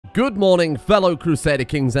Good morning, fellow Crusader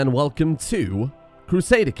Kings, and welcome to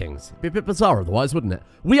Crusader Kings. It'd be a bit bizarre otherwise, wouldn't it?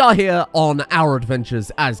 We are here on our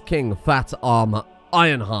adventures as King Fat Arm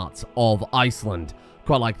Ironheart of Iceland.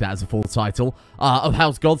 Quite like that as a full title. Of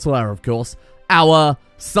House Godslayer, of course. Our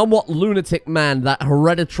somewhat lunatic man, that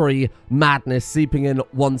hereditary madness seeping in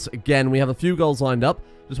once again. We have a few goals lined up.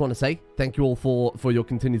 Just want to say thank you all for your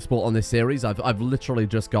continued support on this series. I've literally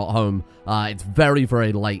just got home. It's very,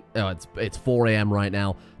 very late. It's 4 a.m. right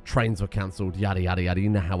now. Trains were cancelled, yada, yada, yada. You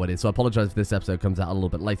know how it is. So I apologize if this episode comes out a little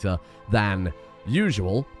bit later than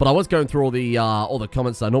usual. But I was going through all the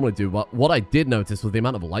comments that I normally do. But what I did notice was the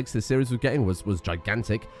amount of likes this series was getting was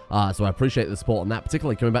gigantic. So I appreciate the support on that,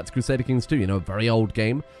 particularly coming back to Crusader Kings II. You know, a very old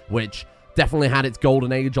game, which definitely had its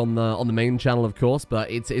golden age on the main channel, of course. But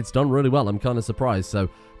it's done really well. I'm kind of surprised. So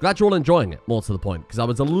glad you're all enjoying it, more to the point. Because I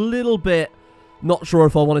was a little bit not sure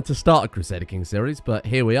if I wanted to start a Crusader Kings series, but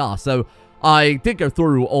here we are. So I did go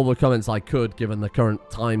through all the comments I could, given the current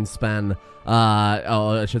time span, or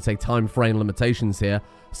I should say time frame limitations here.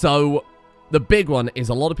 So the big one is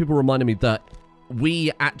a lot of people reminded me that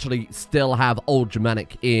we actually still have Old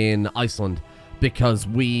Germanic in Iceland, because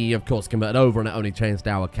we, of course, converted over and it only changed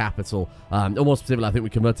our capital. Or more specifically, I think we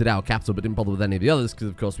converted our capital but didn't bother with any of the others because,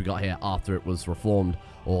 of course, we got here after it was reformed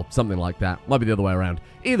or something like that. Might be the other way around.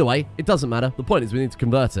 Either way, it doesn't matter. The point is we need to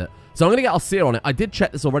convert it. So I'm going to get our seer on it. I did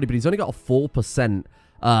check this already, but he's only got a 4%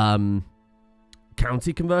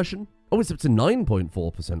 county conversion. Oh, it's up to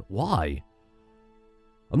 9.4%. Why?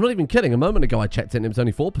 I'm not even kidding. A moment ago I checked it and it was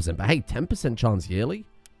only 4%. But hey, 10% chance yearly?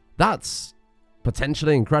 That's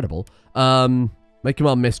potentially incredible. Make him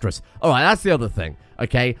our mistress. Alright, that's the other thing.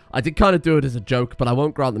 Okay, I did kind of do it as a joke, but I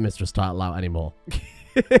won't grant the mistress title out anymore.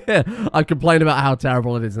 I complained about how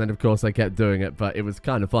terrible it is, and then of course I kept doing it, but it was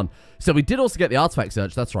kind of fun. So we did also get the artifact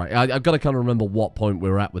search, that's right. I've got to kind of remember what point we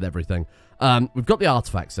were at with everything. We've got the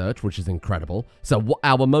artifact search, which is incredible. So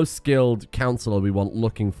our most skilled counselor we want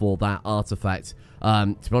looking for that artifact.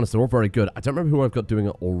 To be honest, they're all very good. I don't remember who I've got doing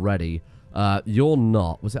it already. You're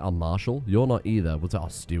not. Was it our marshal? You're not either. Was it our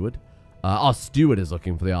steward? Our steward is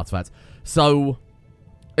looking for the artifact. So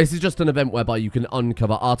this is just an event whereby you can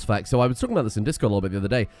uncover artifacts. So I was talking about this in Discord a little bit the other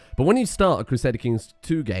day. But when you start a Crusader Kings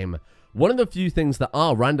II game, one of the few things that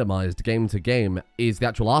are randomized game to game is the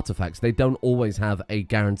actual artifacts. They don't always have a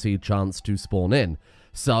guaranteed chance to spawn in.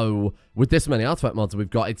 So with this many artifact mods we've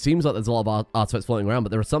got, it seems like there's a lot of artifacts floating around, but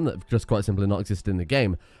there are some that have just quite simply not existed in the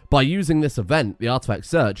game. By using this event, the artifact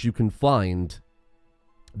search, you can find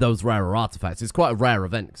those rarer artifacts. It's quite a rare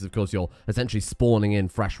event because, of course, you're essentially spawning in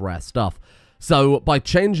fresh, rare stuff. So by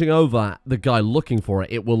changing over the guy looking for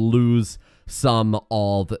it, it will lose some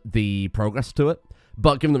of the progress to it.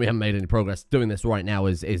 But given that we haven't made any progress, doing this right now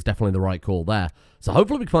is definitely the right call there. So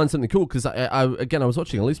hopefully we can find something cool, because again, I was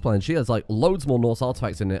watching Elise play, and she has like loads more Norse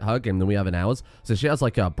artifacts in her game than we have in ours. So she has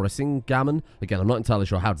like a Brissingamen. Again, I'm not entirely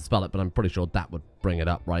sure how to spell it, but I'm pretty sure that would bring it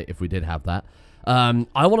up, right, if we did have that.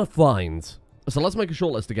 I want to find... So let's make a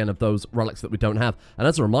short list again of those relics that we don't have. And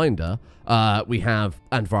as a reminder, we have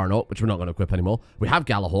Andvaranaut, which we're not going to equip anymore. We have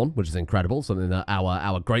Galahorn, which is incredible, something that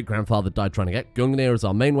our great-grandfather died trying to get. Gungnir is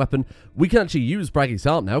our main weapon. We can actually use Braggy's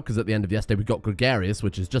Harp now, because at the end of yesterday we got Gregarious,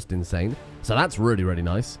 which is just insane. So that's really, really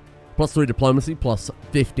nice. +3 diplomacy,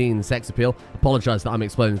 +15 sex appeal. Apologize that I'm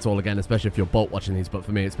explaining this all again, especially if you're bolt watching these, but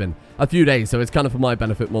for me it's been a few days, so it's kind of for my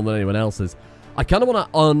benefit more than anyone else's. I kind of want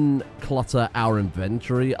to unclutter our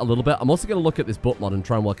inventory a little bit. I'm also going to look at this book mod and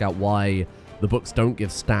try and work out why the books don't give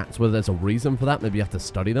stats, whether there's a reason for that. Maybe you have to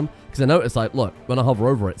study them. Because I noticed, like, look, when I hover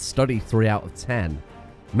over it, study 3 out of 10.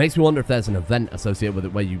 Makes me wonder if there's an event associated with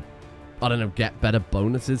it where you, I don't know, get better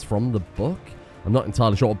bonuses from the book. I'm not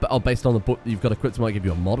entirely sure. Or based on the book that you've got equipped, might give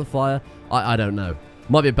you a modifier. I don't know.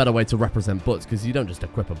 Might be a better way to represent books, because you don't just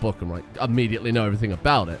equip a book and like immediately know everything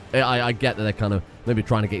about it. I get that they're kind of maybe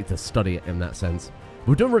trying to get you to study it in that sense.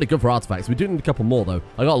 We're doing really good for artifacts. We do need a couple more, though.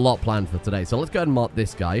 I got a lot planned for today, so let's go ahead and mark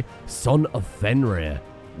this guy. Son of Fenrir.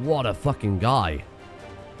 What a fucking guy.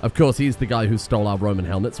 Of course, he's the guy who stole our Roman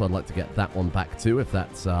helmet, so I'd like to get that one back too, if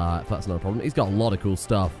that's not a problem. He's got a lot of cool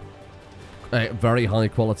stuff. Very high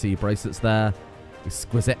quality bracelets there.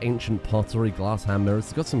 Exquisite ancient pottery, glass hand mirrors.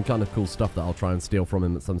 He's got some kind of cool stuff that I'll try and steal from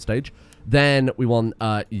him at some stage. Then we want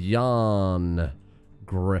Yarn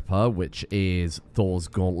Gripper, which is Thor's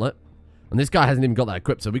Gauntlet. And this guy hasn't even got that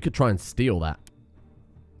equipped, so we could try and steal that.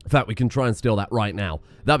 In fact, we can try and steal that right now.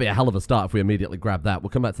 That'd be a hell of a start if we immediately grab that.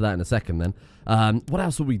 We'll come back to that in a second then. What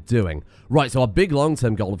else are we doing? Right, so our big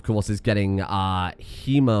long-term goal, of course, is getting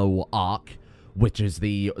Hemo Arc, which is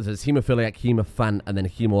there's Hemophiliac, Hemophant, and then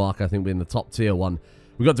Hemo Arc, I think, being the top tier one.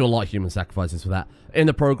 We've got to do a lot of human sacrifices for that. In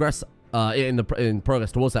the progress, in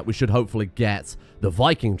progress towards that, we should hopefully get the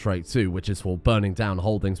Viking trait too, which is for burning down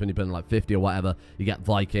holdings. When you burn like 50 or whatever, you get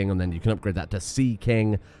Viking, and then you can upgrade that to Sea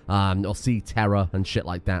King or Sea Terror and shit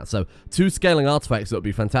like that. So 2 scaling artifacts that would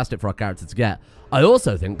be fantastic for our character to get. I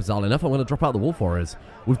also think, bizarrely enough, I'm going to drop out the Wolf Warriors.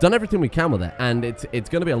 We've done everything we can with it, and it's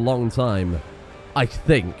going to be a long time, I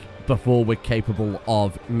think, before we're capable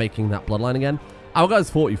of making that bloodline again. Our guy's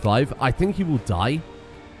 45. I think he will die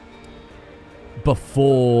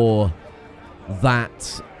before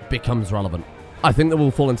that becomes relevant. I think that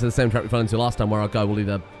we'll fall into the same trap we fell into last time, where our guy will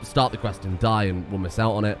either start the quest and die and we'll miss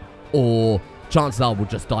out on it, or chances are we'll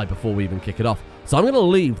just die before we even kick it off. So I'm going to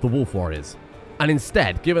leave the Wolf Warriors, and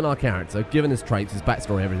instead, given our character, given his traits, his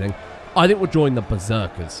backstory, everything, I think we'll join the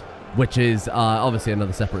Berserkers, which is obviously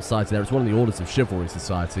another separate society there. It's one of the Orders of Chivalry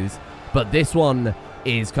societies, but this one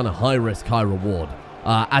is kind of high risk, high reward,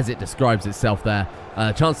 as it describes itself there.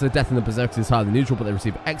 Chance of death in the Berserkers is higher than usual, but they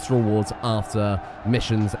receive extra rewards after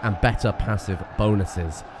missions and better passive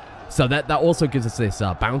bonuses. So that also gives us this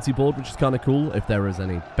bounty board, which is kind of cool, if there is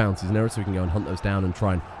any bounties in there, so we can go and hunt those down and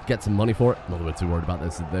try and get some money for it. Not that we're too worried about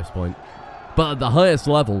this at this point. But at the highest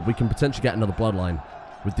level, we can potentially get another bloodline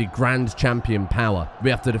with the Grand Champion power. We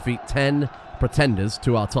have to defeat 10 pretenders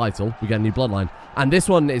to our title. We get a new bloodline. And this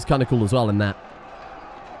one is kind of cool as well, in that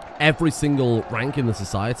every single rank in the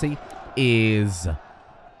society is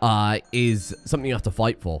something you have to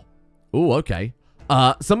fight for. Ooh, okay.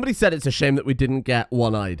 Somebody said it's a shame that we didn't get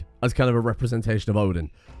One-Eyed as kind of a representation of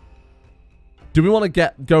Odin. Do we want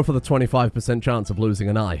to go for the 25% chance of losing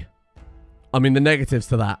an eye? I mean, the negatives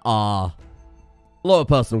to that are lower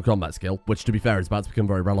personal combat skill, which, to be fair, is about to become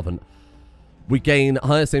very relevant. We gain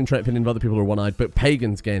higher same trait opinion of other people who are one-eyed, but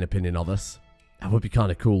pagans gain opinion of us. That would be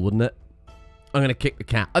kind of cool, wouldn't it? I'm going to kick the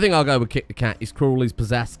cat. I think our guy would kick the cat. He's cruel, he's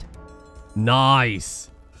possessed.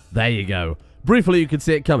 Nice. There you go. Briefly, you could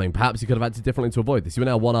see it coming. Perhaps you could have acted differently to avoid this. You are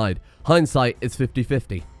now one-eyed. Hindsight is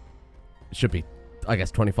 50-50. It should be, I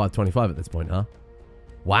guess, 25-25 at this point, huh?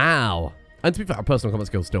 Wow. And to be fair, our personal combat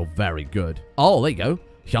skill is still very good. Oh, there you go.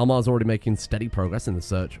 Hjalmar's already making steady progress in the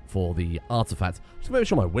search for the artifact. Just maybe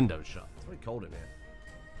show my windows shut. It's very cold in here.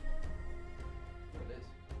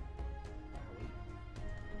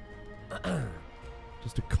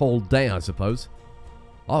 Just a cold day, I suppose.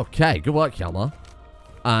 Okay, good work, Hjalmar.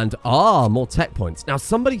 And, more tech points. Now,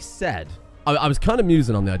 somebody said, I was kind of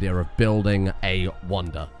musing on the idea of building a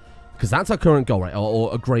wonder, because that's our current goal, right?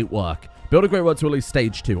 Or a great work. Build a great work to at least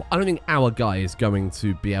stage 2. I don't think our guy is going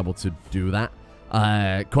to be able to do that.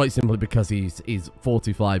 Quite simply because he's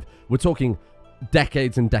 45. We're talking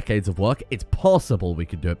decades and decades of work. It's possible we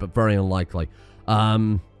could do it, but very unlikely.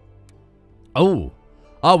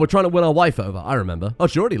 Oh, we're trying to win our wife over. I remember. Oh,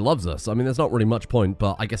 she already loves us. I mean, there's not really much point,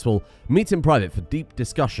 but I guess we'll meet in private for deep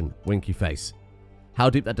discussion. Winky face.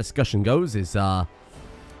 How deep that discussion goes is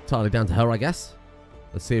entirely down to her, I guess.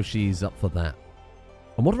 Let's see if she's up for that.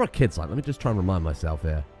 And what are our kids like? Let me just try and remind myself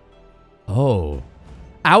here. Oh.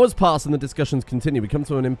 Hours pass and the discussions continue. We come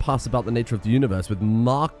to an impasse about the nature of the universe, with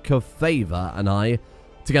Mark of Favor and I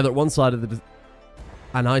together at one side of the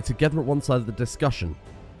discussion.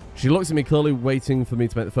 She looks at me, clearly waiting for me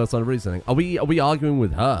to make the first line of reasoning. Are we arguing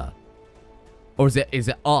with her? Or is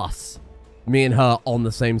it us, me and her, on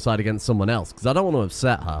the same side against someone else? Because I don't want to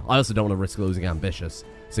upset her. I also don't want to risk losing Ambitious.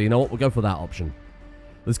 So you know what? We'll go for that option.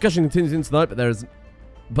 The discussion continues into the night,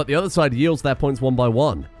 but the other side yields their points one by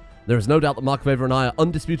one. There is no doubt that Mark of Favor and I are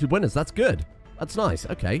undisputed winners. That's good. That's nice.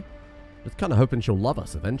 Okay. Just kind of hoping she'll love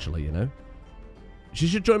us eventually, you know. She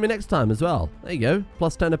should join me next time as well. There you go.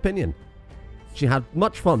 Plus 10 opinion. She had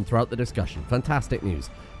much fun throughout the discussion. Fantastic news.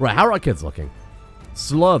 Right, how are our kids looking?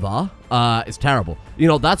 Slurva is terrible. You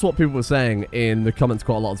know, that's what people were saying in the comments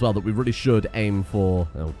quite a lot as well, that we really should aim for...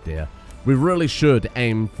 Oh, dear. We really should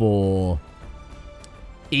aim for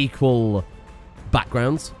equal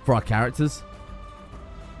backgrounds for our characters.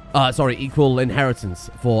 Sorry, equal inheritance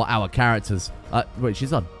for our characters. Wait,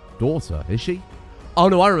 she's our daughter, is she? Oh,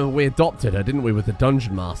 no, I remember we adopted her, didn't we, with the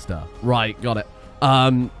Dungeon Master? Right, got it.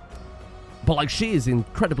 But, like, she is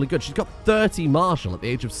incredibly good. She's got 30 martial at the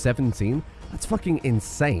age of 17. That's fucking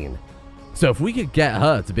insane. So if we could get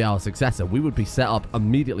her to be our successor, we would be set up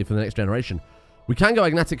immediately for the next generation. We can go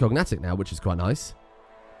Agnatic Cognatic now, which is quite nice.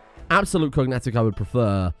 Absolute Cognatic I would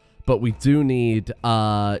prefer, but we do need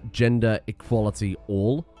gender equality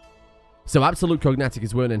all. So Absolute Cognatic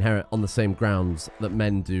is won't inherit on the same grounds that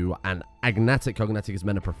men do, and Agnatic Cognatic is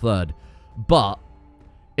men are preferred. But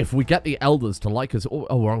if we get the elders to like us...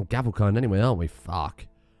 Oh, we're on Gavelkind anyway, aren't we? Fuck.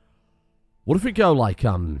 What if we go, like,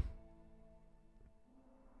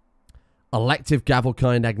 Elective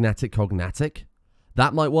Gavelkind Agnatic Cognatic?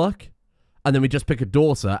 That might work. and then we just pick a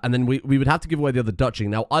daughter, and then we would have to give away the other duchy.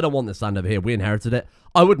 Now, I don't want this land over here. We inherited it.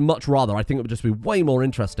 I would much rather, I think it would just be way more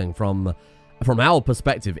interesting from our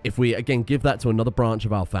perspective if we, again, give that to another branch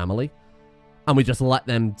of our family, and we just let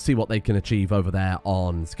them see what they can achieve over there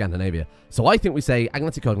on Scandinavia. So I think we say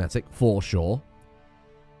agnatic cognatic for sure.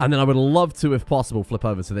 And then I would love to, if possible, flip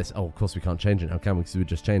over to this. Oh, of course we can't change it now, can we? Because we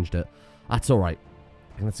just changed it. That's all right.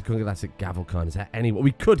 Agnatic cognatic gavelkind. Is there any...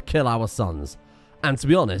 We could kill our sons. And to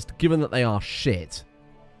be honest, given that they are shit,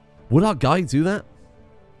 would our guy do that?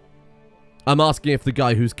 I'm asking if the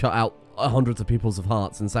guy who's cut out hundreds of people's of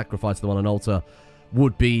hearts and sacrificed them on an altar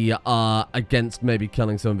would be against maybe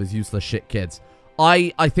killing some of his useless shit kids.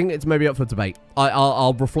 I think it's maybe up for debate.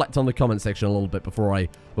 I'll reflect on the comment section a little bit before I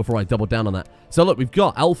double down on that. So look, we've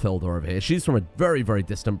got Elfhilda over here. She's from a very, very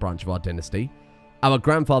distant branch of our dynasty. Our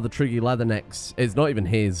grandfather, Triggy Leathernecks, is not even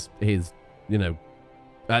his, you know,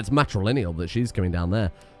 it's matrilineal that she's coming down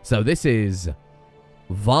there. So this is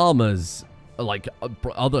Varma's, like,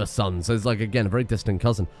 other son. So it's, like, again, a very distant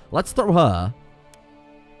cousin. Let's throw her.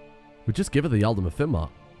 We just give her the Ealdom of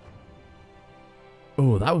Finnmark.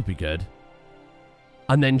 Oh, that would be good.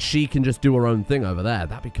 And then she can just do her own thing over there.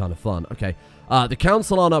 That'd be kind of fun. Okay. The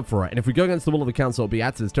council aren't up for it. And if we go against the will of the council, it'll be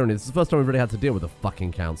added to this tyranny. This is the first time we've really had to deal with the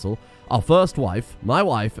fucking council. Our first wife, my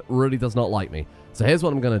wife, really does not like me. So here's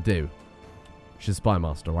what I'm going to do. She's a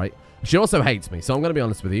spymaster, right? She also hates me. So I'm going to be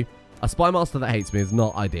honest with you. A spymaster that hates me is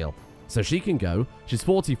not ideal. So she can go. She's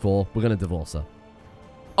 44. We're going to divorce her.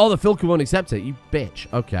 Oh, the Filka won't accept it. You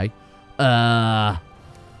bitch. Okay.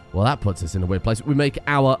 Well, that puts us in a weird place. We make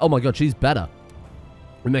our... Oh my god, she's better.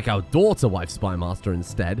 We make our daughter wife spymaster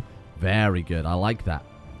instead. Very good. I like that.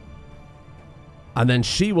 And then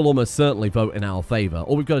she will almost certainly vote in our favor.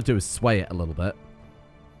 All we've got to do is sway it a little bit.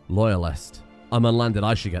 Loyalist. I'm unlanded.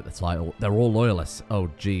 I should get the title. They're all loyalists. Oh,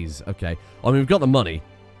 jeez. Okay. I mean, we've got the money.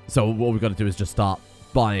 So what we've got to do is just start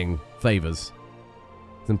buying favors.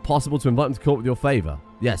 It's impossible to invite him to court with your favor.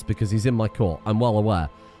 Yes, because he's in my court. I'm well aware.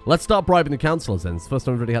 Let's start bribing the councillors then. It's the first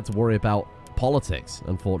time we've really had to worry about politics,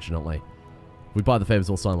 unfortunately. We buy the favors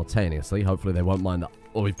all simultaneously. Hopefully they won't mind that.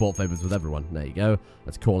 Or we've bought favors with everyone. There you go.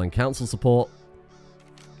 Let's call in council support.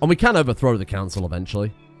 And we can overthrow the council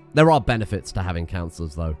eventually. There are benefits to having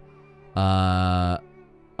councillors, though. Oh.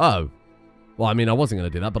 Well, I mean, I wasn't going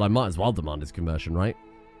to do that, but I might as well demand his conversion, right?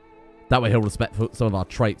 That way he'll respect some of our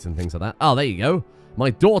traits and things like that. Oh, there you go. My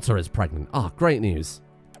daughter is pregnant. Ah, great news.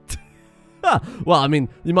 Well, I mean,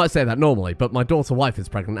 you might say that normally, but my daughter wife is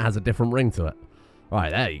pregnant and has a different ring to it. Right,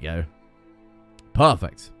 there you go.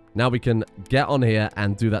 Perfect. Now we can get on here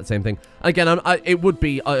and do that same thing. Again, it would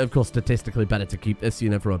be, of course, statistically better to keep this, you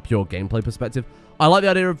know, from a pure gameplay perspective. I like the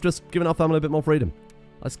idea of just giving our family a bit more freedom.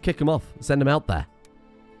 Let's kick them off. Send them out there.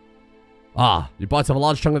 Ah, you bite off a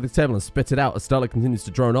large chunk of the table and spit it out as Sterling continues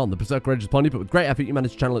to drone on. The Berserker rages upon you, but with great effort you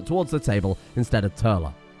manage to channel it towards the table instead of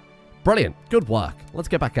Turla. Brilliant. Good work. Let's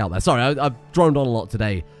get back out there. Sorry, I've droned on a lot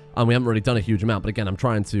today, and we haven't really done a huge amount. But again, I'm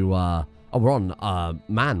trying to... oh, we're on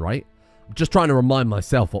Man, right? I'm just trying to remind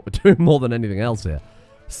myself what we're doing more than anything else here.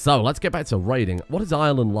 So, let's get back to raiding. What is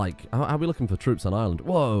Ireland like? How are we looking for troops on Ireland?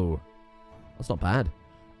 Whoa. That's not bad.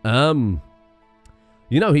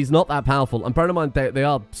 You know, he's not that powerful. And bear in mind, they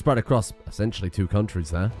are spread across essentially 2 countries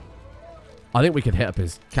there. I think we could hit up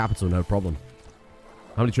his capital, no problem.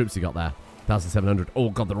 How many troops you got there? 1,700. Oh,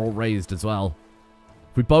 God, they're all raised as well.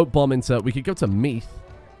 If we boat bomb into... We could go to Meath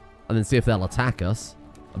and then see if they'll attack us.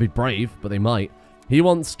 I'd be brave, but they might. He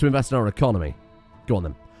wants to invest in our economy. Go on,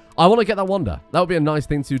 then. I want to get that wonder. That would be a nice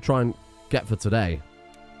thing to try and get for today.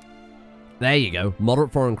 There you go.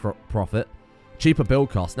 Moderate foreign profit. Cheaper build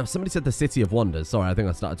cost. Now, somebody said the City of Wonders. Sorry, I think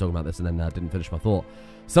I started talking about this and then didn't finish my thought.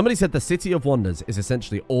 Somebody said the City of Wonders is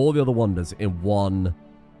essentially all the other wonders in one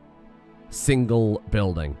single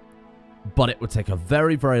building. But it would take a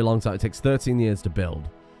very, very long time. It takes 13 years to build.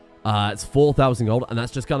 It's 4,000 gold, and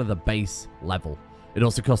that's just kind of the base level. It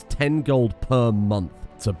also costs 10 gold per month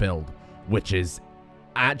to build, which is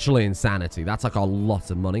actually insanity. That's like a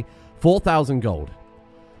lot of money. 4,000 gold.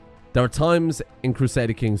 There are times in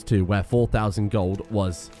Crusader Kings II where 4,000 gold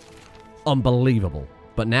was unbelievable.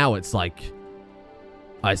 But now it's like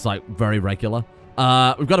very regular.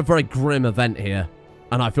 We've got a very grim event here.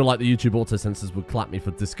 And I feel like the YouTube auto censors would clap me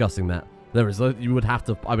for discussing that. I would have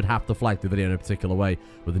to flag the video in a particular way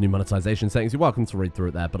with the new monetization settings. You're welcome to read through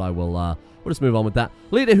it there, but we'll just move on with that.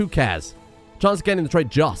 Leader, who cares? Chance of getting the trade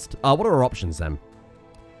just. What are our options then?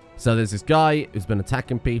 So there's this guy who's been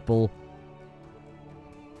attacking people.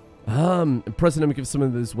 Imprison him and give some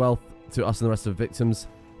of his wealth to us and the rest of the victims.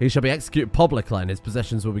 He shall be executed publicly and his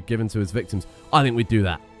possessions will be given to his victims. I think we'd do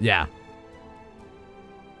that. Yeah.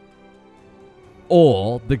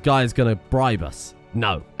 Or the guy's going to bribe us.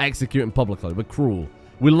 No. Execute him publicly. We're cruel.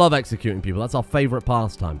 We love executing people. That's our favorite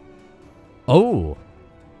pastime. Oh.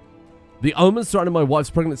 The omens surrounding my wife's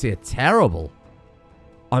pregnancy are terrible.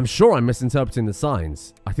 I'm sure I'm misinterpreting the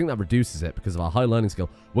signs. I think that reduces it because of our high learning skill.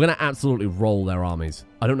 We're going to absolutely roll their armies.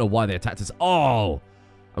 I don't know why they attacked us. Oh!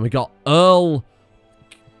 And we got Earl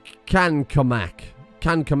Cancomac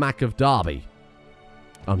of Derby.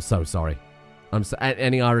 I'm so sorry.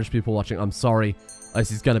 Any Irish people watching, I'm sorry.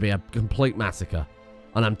 This is going to be a complete massacre.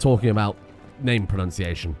 And I'm talking about name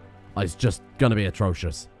pronunciation. It's just going to be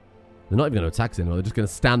atrocious. They're not even going to attack us anymore. They're just going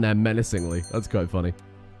to stand there menacingly. That's quite funny.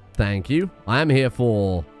 Thank you. I am here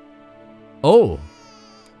for... Oh.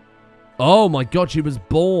 Oh my god, she was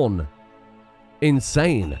born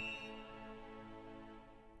insane.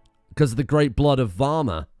 Because of the great blood of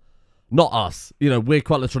Varma. Not us. You know, we're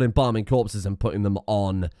quite literally embalming corpses and putting them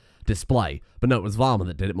on display. But no, it was Varma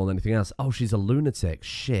that did it more than anything else. Oh, she's a lunatic.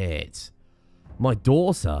 Shit. My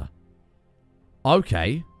daughter.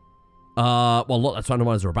 Okay. Well, look, that's trying to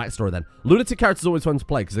reminds her a backstory then. Lunatic characters are always fun to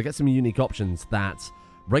play because they get some unique options that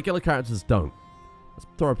regular characters don't. Let's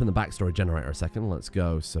throw open the backstory generator a second. Let's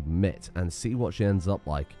go submit and see what she ends up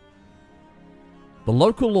like. The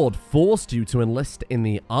local lord forced you to enlist in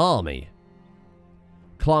the army.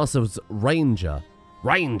 Class as Ranger.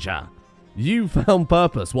 Ranger! You found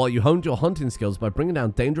purpose while you honed your hunting skills by bringing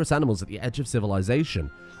down dangerous animals at the edge of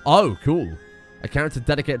civilization. Oh, cool. A character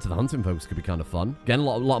dedicated to the hunting focus could be kind of fun. Again, a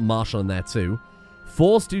lot of martial in there too.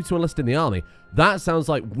 Forced you to enlist in the army. That sounds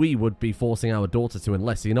like we would be forcing our daughter to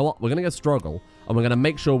enlist. So you know what? We're going to go struggle. And we're going to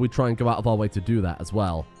make sure we try and go out of our way to do that as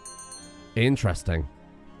well. Interesting.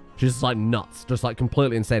 She's just like nuts. Just like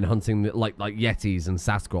completely insane hunting like Yetis and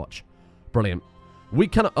Sasquatch. Brilliant. We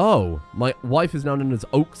cannot... Oh, my wife is now known as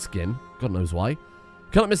Oakskin. God knows why.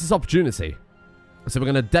 Cannot miss this opportunity. So we're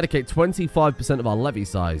going to dedicate 25% of our levy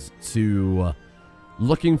size to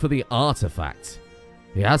looking for the artifact.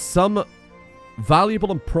 He has some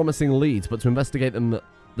valuable and promising leads, but to investigate them,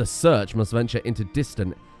 the search must venture into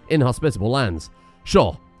distant, inhospitable lands.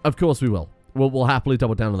 Sure, of course we will. We'll happily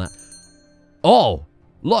double down on that. Oh,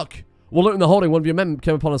 look! While looting the holding, one of your men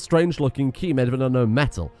came upon a strange-looking key made of an unknown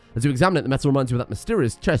metal. As you examine it, the metal reminds you of that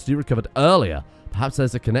mysterious chest you recovered earlier. Perhaps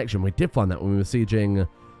there's a connection. We did find that when we were sieging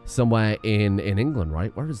somewhere in England,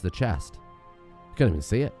 right? Where is the chest? I can't even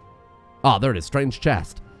see it. Ah, there it is. Strange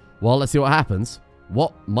chest. Well, let's see what happens.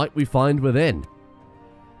 What might we find within?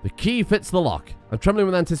 The key fits the lock. I'm trembling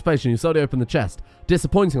with anticipation. You slowly open the chest.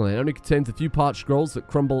 Disappointingly, it only contains a few parched scrolls that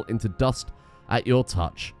crumble into dust at your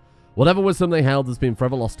touch. Whatever wisdom they held has been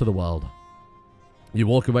forever lost to the world. You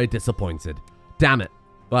walk away disappointed. Damn it.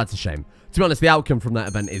 Well, that's a shame. To be honest, the outcome from that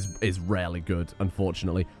event is rarely good,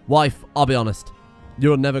 unfortunately. Wife, I'll be honest.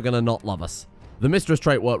 You're never going to not love us. The mistress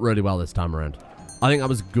trait worked really well this time around. I think that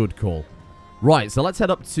was a good call. Right, so let's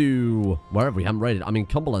head up to wherever we haven't raided. I mean,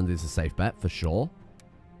 Cumberland is a safe bet, for sure.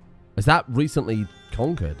 Is that recently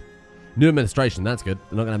conquered? New administration, that's good.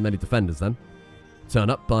 They're not going to have many defenders then. Turn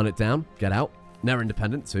up, burn it down, get out. They're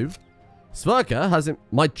independent too. Sverker hasn't...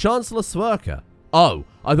 My Chancellor Sverker. Oh,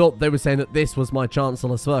 I thought they were saying that this was my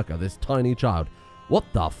Chancellor Sverker, this tiny child. What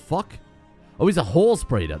the fuck? Oh, he's a horse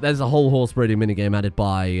breeder. There's a whole horse breeding minigame added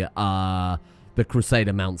by the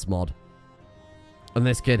Crusader mounts mod. And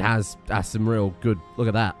this kid has some real good... Look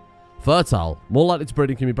at that. Fertile. More likely to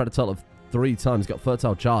breeding can be bred a total of 3 times. Got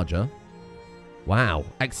fertile charger. Wow.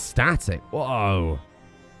 Ecstatic. Whoa.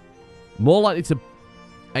 More likely to...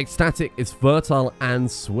 Ecstatic is fertile and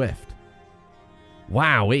swift.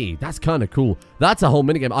 Wowee. That's kind of cool. That's a whole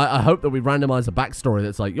minigame. I hope that we randomize a backstory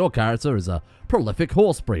that's like, your character is a prolific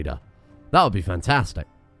horse breeder. That would be fantastic.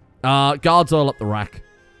 Guards oil up the rack.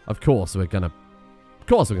 Of course we're gonna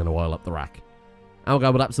oil up the rack.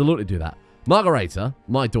 Algar would absolutely do that. Margareta,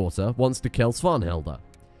 my daughter, wants to kill Svanhilda.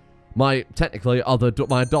 My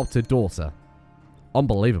adopted daughter.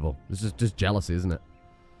 Unbelievable. It's just jealousy, isn't it?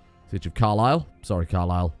 Siege of Carlisle. Sorry,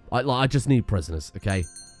 Carlisle. I just need prisoners, okay?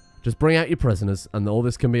 Just bring out your prisoners, and all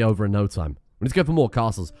this can be over in no time. We need to go for more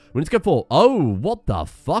castles. We need to go for... Oh, what the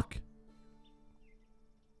fuck?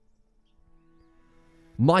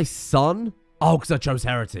 My son? Oh, because I chose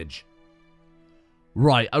heritage.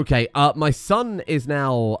 Right, okay. My son is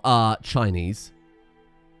now Chinese.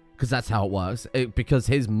 Because that's how it works. Because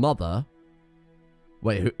his mother...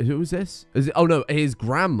 Wait, who is this? Oh, no, his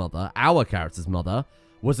grandmother, our character's mother,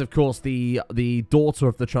 was, of course, the daughter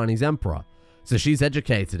of the Chinese emperor. So she's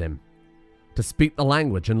educated him to speak the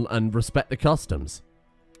language and respect the customs.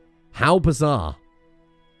 How bizarre.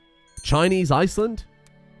 Chinese Iceland?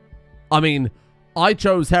 I mean, I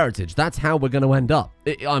chose heritage. That's how we're going to end up.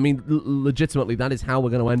 I mean, legitimately, that is how we're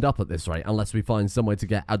going to end up at this rate, unless we find some way to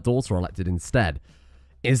get a daughter elected instead.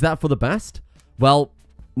 Is that for the best? Well,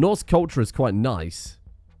 Norse culture is quite nice.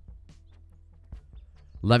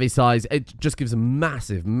 Levy size, it just gives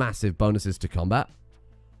massive, massive bonuses to combat.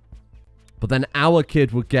 But then our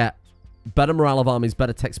kid would get better morale of armies,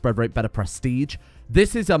 better tech spread rate, better prestige.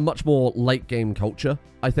 This is a much more late game culture,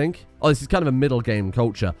 I think. Oh, this is kind of a middle game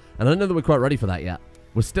culture. And I don't know that we're quite ready for that yet.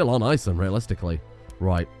 We're still on Iceland, realistically.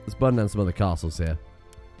 Right, let's burn down some other castles here.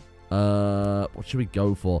 What should we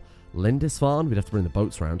go for? Lindisfarne? We'd have to bring the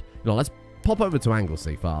boats around. You know, let's pop over to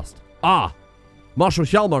Anglesey fast. Ah! Marshal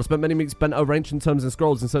Hjalmar spent many weeks bent over ancient tomes and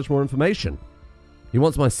scrolls in search for more information. He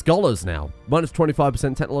wants my scholars now. Minus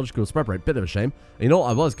 25% technological spread rate. Bit of a shame. And you know what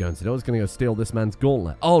I was going to do? I was going to go steal this man's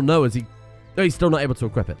gauntlet. Oh, no. Is he... No, he's still not able to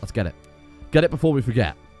equip it. Let's get it. Get it before we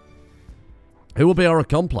forget. Who will be our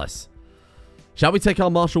accomplice? Shall we take our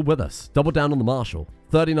marshal with us? Double down on the marshal.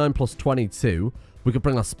 39 plus 22. We could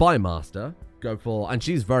bring our spy master. Go for... And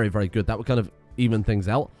she's very, very good. That would kind of even things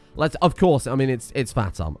out. Let's... Of course. I mean, it's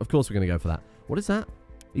Fatum. Of course we're going to go for that. What is that?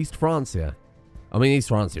 East Francia. I mean, East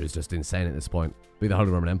Francia is just insane at this point. Be the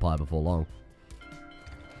Holy Roman Empire before long.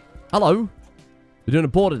 Hello. We're doing a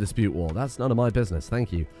border dispute war. That's none of my business.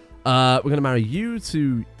 Thank you. We're going to marry you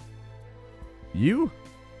to... You?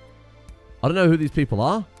 I don't know who these people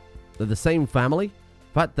are. They're the same family.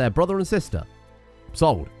 In fact, they're brother and sister.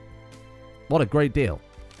 Sold. What a great deal.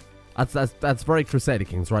 That's very Crusader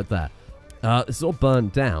Kings right there. This is all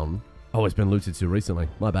burnt down. Oh, it's been looted too recently.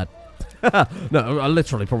 My bad. No,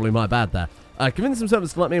 literally probably my bad there. Convince some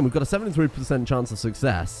servants to let me in. We've got a 73% chance of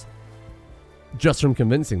success just from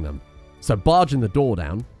convincing them. So barging the door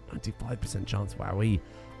down. 95% chance. Wowee.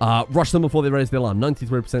 Rush them before they raise the alarm.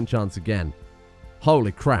 93% chance again.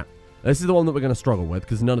 Holy crap. This is the one that we're going to struggle with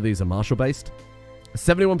because none of these are martial based.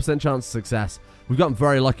 71% chance of success. We've gotten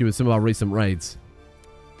very lucky with some of our recent raids.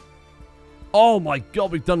 Oh my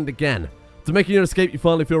god, we've done it again. To make your escape, you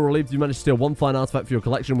finally feel relieved. You managed to steal one fine artifact for your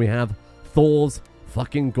collection. We have Thor's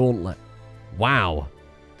fucking gauntlet. Wow.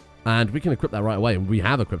 And we can equip that right away. And we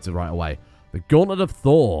have equipped it right away. The Gauntlet of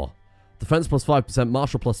Thor. Defense plus 5%,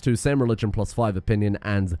 martial plus 2, same religion plus 5 opinion,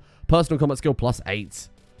 and personal combat skill plus 8.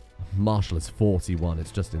 Martial is 41.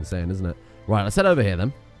 It's just insane, isn't it? Right, let's head over here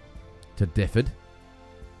then. To Difford.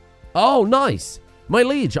 Oh, nice. My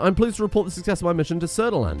liege, I'm pleased to report the success of my mission to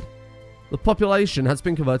Söderland. The population has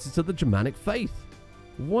been converted to the Germanic faith.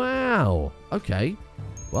 Wow. Okay.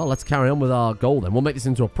 Well, let's carry on with our goal then. We'll make this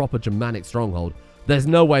into a proper Germanic stronghold. There's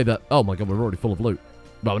no way that... Oh my god, we're already full of loot.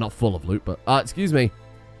 Well, we're not full of loot, but... excuse me.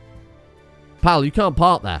 Pal, you can't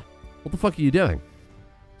park there. What the fuck are you doing?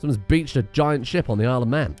 Someone's beached a giant ship on the Isle of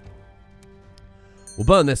Man. We'll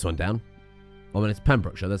burn this one down. I mean, it's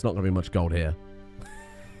Pembrokeshire. There's not going to be much gold here.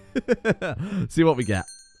 See what we get.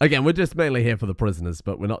 Again, we're just mainly here for the prisoners,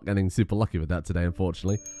 but we're not getting super lucky with that today,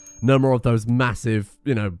 unfortunately. No more of those massive,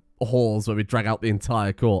 you know, halls where we drag out the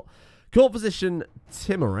entire court. Court physician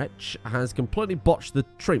Timorech has completely botched the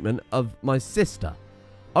treatment of my sister.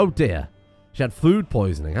 Oh dear. She had food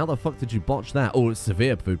poisoning. How the fuck did you botch that? Oh, it's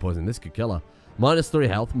severe food poisoning. This could kill her. Minus 3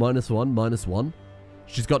 health, minus 1, minus 1.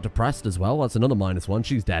 She's got depressed as well. That's another minus 1.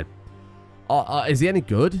 She's dead. Is he any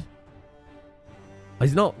good?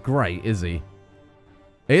 He's not great, is he?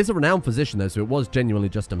 He is a renowned physician, though, so it was genuinely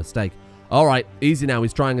just a mistake. Alright, easy now.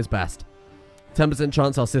 He's trying his best. 10%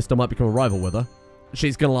 chance our sister might become a rival with her.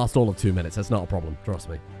 She's going to last all of 2 minutes. That's not a problem. Trust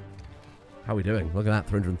me. How are we doing? Look at that.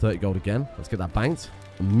 330 gold again. Let's get that banked.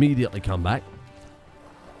 Immediately come back.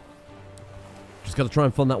 Just got to try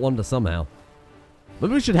and fund that wonder somehow.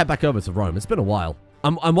 Maybe we should head back over to Rome. It's been a while.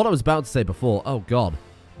 And what I was about to say before. Oh, God.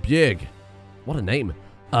 Björg. What a name.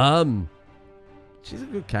 She's a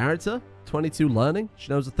good character. 22 learning. She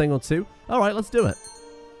knows a thing or two. Alright, let's do it.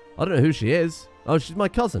 I don't know who she is. Oh, she's my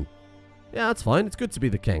cousin. Yeah, that's fine. It's good to be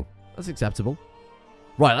the king. That's acceptable.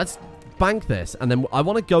 Right, let's bank this. And then I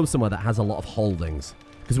want to go somewhere that has a lot of holdings.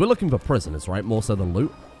 Because we're looking for prisoners, right? More so than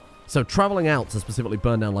loot. So traveling out to specifically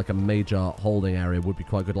burn down like a major holding area would be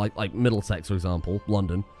quite good. Like Middlesex, for example.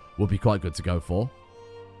 London would be quite good to go for.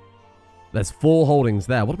 There's 4 holdings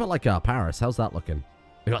there. What about like Paris? How's that looking?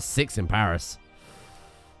 We got 6 in Paris.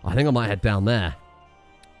 I think I might head down there.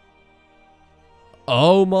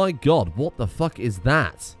 Oh my god, what the fuck is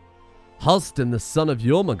that? Halsten, the son of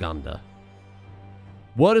Jormungandr.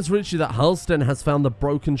 Word has reached you that Halsten has found the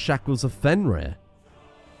broken shackles of Fenrir.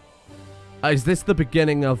 Is this the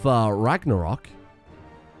beginning of Ragnarok?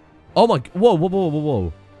 Oh my... Whoa, whoa, whoa, whoa,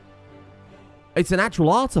 whoa. It's an actual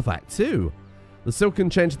artifact too. The silken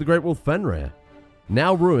chain of the great wolf Fenrir.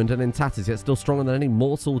 Now ruined and in tatters, yet still stronger than any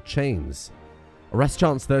mortal chains. Arrest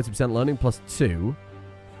chance 30%, learning +2.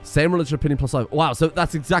 Same religion opinion +5. Wow, so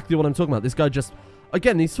that's exactly what I'm talking about. This guy just...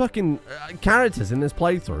 Again, these fucking characters in this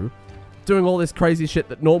playthrough doing all this crazy shit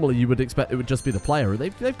that normally you would expect it would just be the player.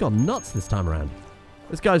 They've gone nuts this time around.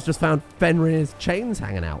 This guy's just found Fenrir's chains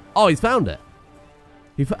hanging out. Oh, he's found it.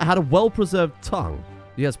 He had a well-preserved tongue.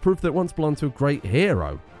 He has proof that it once belonged to a great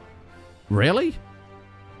hero. Really?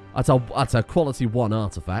 That's a quality 1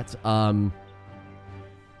 artifact.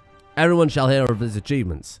 Everyone shall hear of his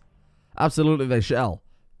achievements. Absolutely they shall.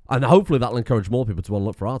 And hopefully that'll encourage more people to want to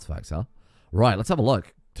look for artifacts, huh? Right, let's have a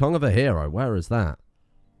look. Tongue of a hero. Where is that?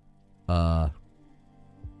 I'm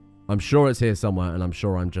sure it's here somewhere, and I'm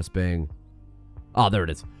sure I'm just being... Ah, there it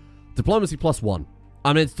is. Diplomacy +1.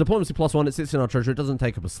 I mean, it's diplomacy +1. It sits in our treasury. It doesn't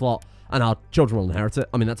take up a slot, and our children will inherit it.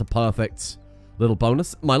 I mean, that's a perfect little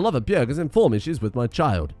bonus. My lover, Björg, has informed me she's with my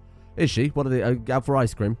child. Is she? What are they out for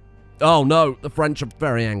ice cream? Oh, no. The French are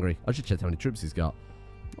very angry. I should check how many troops he's got.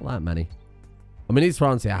 Not that many. I mean, East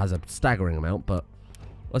France here has a staggering amount, but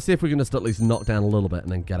let's see if we can just at least knock down a little bit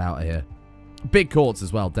and then get out of here. Big courts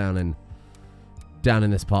as well down in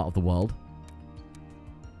this part of the world.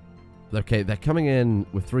 Okay, they're coming in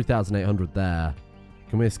with 3,800 there.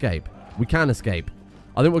 Can we escape? We can escape.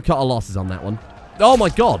 I think we'll cut our losses on that one. Oh, my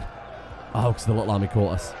God. Oh, because the little army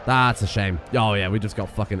caught us. That's a shame. Oh, yeah, we just got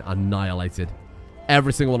fucking annihilated.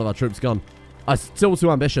 Every single one of our troops gone. Still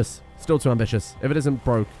too ambitious. Still too ambitious. If it isn't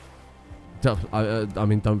broke, I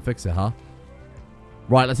mean, don't fix it, huh?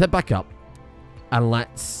 Right, let's head back up. And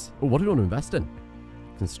let's... Oh, what do we want to invest in?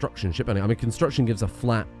 Construction, shipbuilding. I mean, construction gives a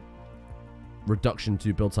flat reduction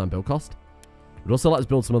to build time, build cost. It would also let us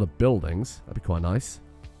build some other buildings. That'd be quite nice.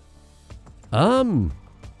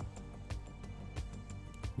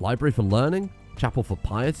 Library for learning. Chapel for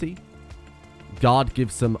piety. Guard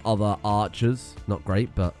gives some other archers. Not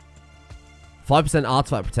great, but 5%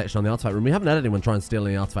 artifact protection on the artifact room. We haven't had anyone try and steal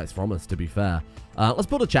any artifacts from us, to be fair. Let's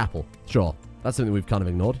build a chapel. Sure. That's something we've kind of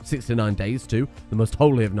ignored. 69 days, too. The most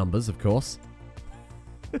holy of numbers, of course.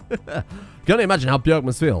 Can only imagine how Björk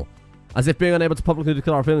must feel. As if being unable to publicly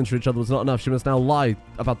declare our feelings for each other was not enough, she must now lie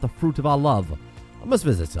about the fruit of our love. I must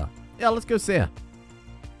visit her. Yeah, let's go see her.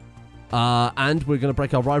 And we're going to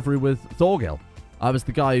break our rivalry with Thorgil. I was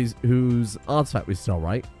the guy whose artifact we stole,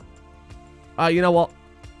 right? You know what?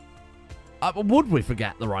 Would we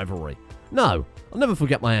forget the rivalry? No. I'll never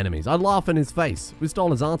forget my enemies. I laugh in his face. We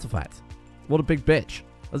stole his artifact. What a big bitch.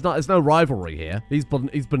 There's no rivalry here. He's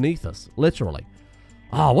beneath us, literally.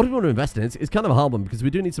 What do we want to invest in? It's kind of a hard one because we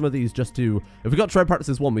do need some of these just to... If we got trade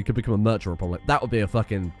practices 1, we could become a merchant republic. That would be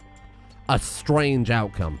a strange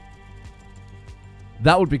outcome.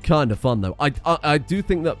 That would be kind of fun, though. I do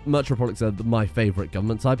think that merchant republics are my favorite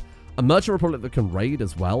government type. A merchant republic that can raid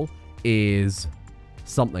as well is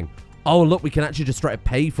something. Oh, look, we can actually just straight up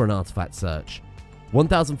pay for an artifact search.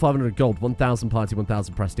 1,500 gold, 1,000 party,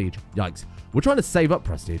 1,000 prestige. Yikes. We're trying to save up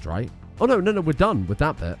prestige, right? Oh, no, we're done with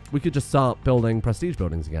that bit. We could just start building prestige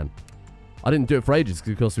buildings again. I didn't do it for ages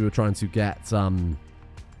because, of course, we were trying to get,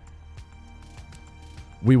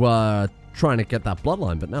 we were trying to get that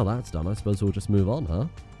bloodline, but now that's done. I suppose we'll just move on, huh?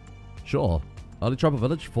 Sure. Early tribal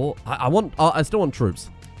village for... I still want troops.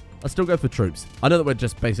 I still go for troops. I know that we're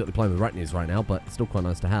just basically playing with retinues right now, but it's still quite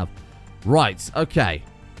nice to have. Right, okay.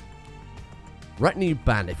 Retinue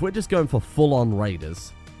band. If we're just going for full-on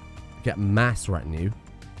raiders, get mass retinue,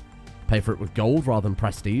 pay for it with gold rather than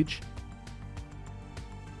prestige.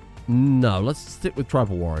 No, let's stick with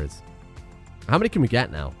tribal warriors. How many can we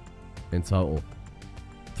get now in total?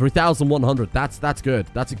 3,100. That's good.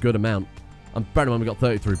 That's a good amount. And better when we got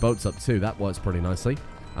 33 boats up too. That works pretty nicely.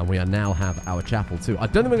 And we now have our chapel too. I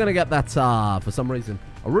don't think we're going to get that for some reason.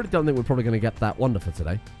 I really don't think we're probably going to get that wonder for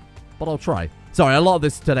today. But I'll try. Sorry, a lot of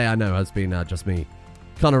this today I know has been just me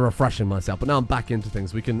kind of refreshing myself. But now I'm back into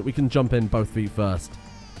things. We can jump in both feet first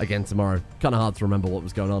again tomorrow. Kind of hard to remember what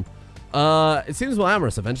was going on. It seems my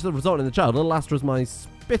amorous adventure that resulted in the child. Little Astra is my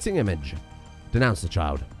spitting image. Denounce the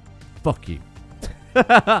child. Fuck you.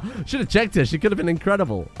 Should have checked her. She could have been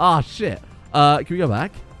incredible. Ah, shit. Can we go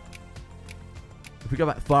back? If we go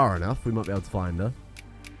back far enough, we might be able to find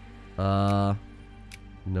her.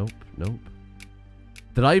 Nope.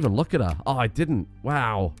 Did I even look at her? Oh, I didn't.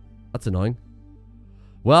 Wow. That's annoying.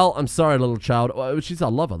 Well, I'm sorry, little child. Oh, she's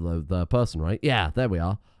our lover, though, the person, right? Yeah, there we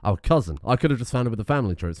are. Our cousin. I could have just found her with the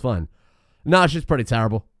family tree. It's fine. No, she's pretty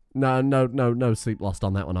terrible. No sleep lost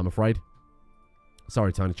on that one, I'm afraid.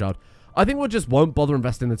 Sorry, tiny child. I think we just won't bother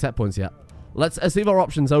investing the tech points yet. Let's leave our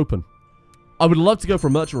options open. I would love to go for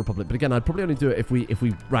a merchant republic, but again, I'd probably only do it if we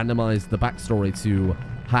randomize the backstory to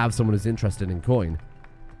have someone who's interested in coin.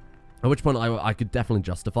 At which point I could definitely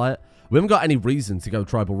justify it. We haven't got any reason to go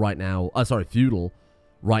tribal right now. Sorry, feudal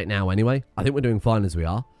right now anyway. I think we're doing fine as we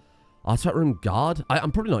are. Artifact room guard?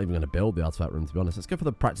 I'm probably not even going to build the artifact room, to be honest. Let's go for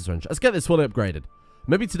the practice range. Let's get this fully upgraded.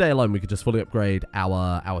 Maybe today alone we could just fully upgrade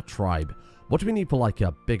our tribe. What do we need for, like,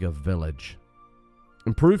 a bigger village?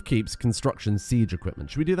 Improve keeps, construction, siege equipment.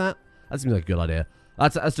 Should we do that? That seems like a good idea.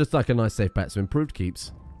 That's just like a nice safe bet. So improved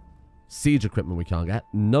keeps. Siege equipment we can't get.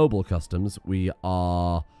 Noble customs. We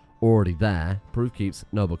are already there. Improved keeps,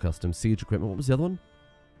 noble customs, siege equipment. What was the other one?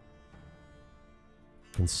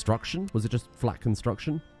 Construction? Was it just flat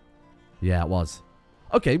construction? Yeah, it was.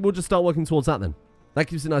 Okay, we'll just start working towards that then. That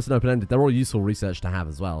keeps it nice and open-ended. They're all useful research to have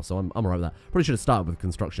as well, so I'm alright with that. Probably should have started with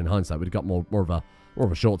construction in hindsight. We'd have got more of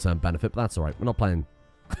a short-term benefit, but that's alright. We're not playing...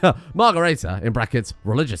 Margareta, in brackets,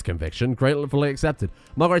 religious conviction, gratefully accepted.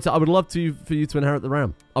 Margareta, I would love for you to inherit the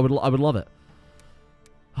realm. I would love it.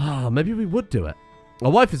 Ah, maybe we would do it. My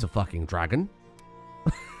wife is a fucking dragon.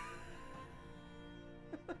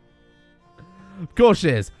 Of course she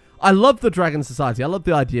is. I love the Dragon Society. I love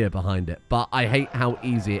the idea behind it, but I hate how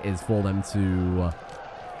easy it is for them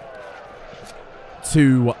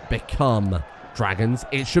to become dragons.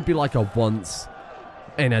 It should be like a once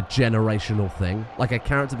in a generational thing. Like, a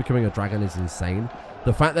character becoming a dragon is insane.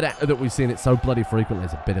 The fact that we've seen it so bloody frequently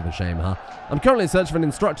is a bit of a shame, huh? I'm currently in search of an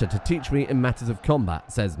instructor to teach me in matters of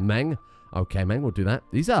combat, says Meng. Okay, Meng, we'll do that.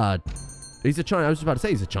 He's a Chinese. I was just about to say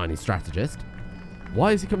he's a Chinese strategist.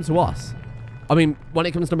 Why has he come to us? I mean, when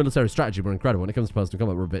it comes to military strategy, we're incredible. When it comes to personal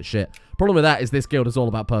combat, we're a bit shit. Problem with that is this guild is all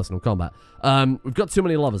about personal combat. We've got too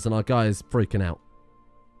many lovers, and our guy is freaking out.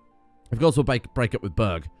 Of course, we'll break up with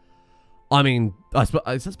Berg. I mean, is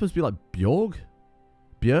that supposed to be like Bjorg?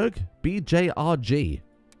 Bjorg? B-J-R-G.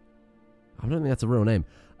 I don't think that's a real name.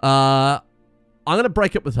 I'm going to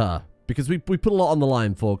break up with her, because we put a lot on the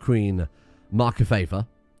line for Queen Markafeva,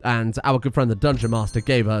 and our good friend the Dungeon Master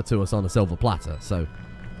gave her to us on a silver platter, so...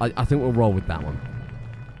 I think we'll roll with that one.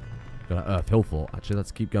 Got an Earth Hill Fort. Actually,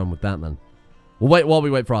 let's keep going with that, then. We'll wait while we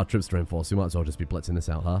wait for our troops to reinforce. We might as well just be blitzing this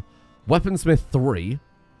out, huh? Weaponsmith 3.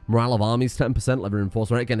 Morale of armies 10%. Level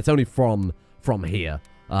reinforcement. Again, it's only from here.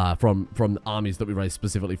 From armies that we raise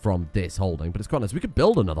specifically from this holding. But it's quite nice. We could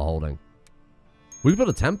build another holding. We could build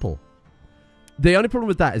a temple. The only problem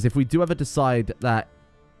with that is if we do ever decide that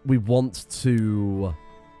we want to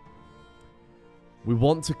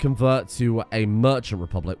convert to a merchant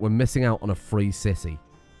republic, we're missing out on a free city.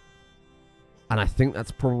 And I think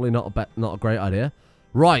that's probably not a great idea.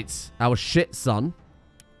 Right, our shit son,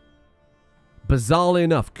 bizarrely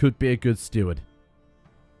enough, could be a good steward.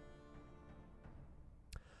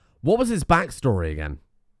 What was his backstory again?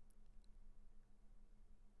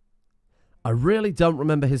 I really don't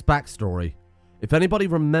remember his backstory. If anybody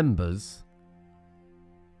remembers,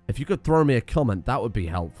 if you could throw me a comment, that would be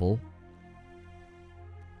helpful.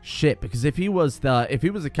 Shit, because if he was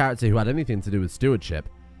a character who had anything to do with stewardship,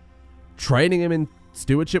 training him in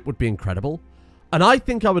stewardship would be incredible. And I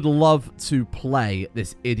think I would love to play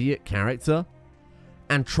this idiot character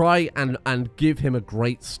and try and give him a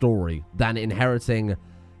great story than inheriting,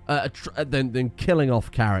 than killing off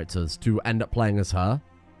characters to end up playing as her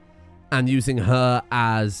and using her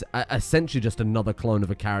as essentially just another clone of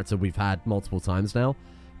a character we've had multiple times now.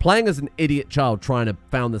 Playing as an idiot child trying to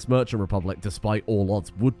found this merchant republic despite all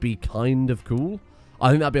odds would be kind of cool. I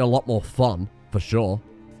think that'd be a lot more fun, for sure.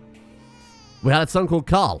 We had a son called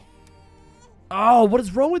Carl. Oh, what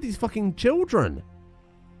is wrong with these fucking children?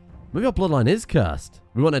 Maybe our bloodline is cursed.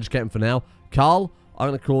 We won't educate him for now. Carl, I'm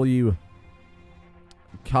going to call you...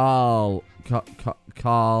 Carl...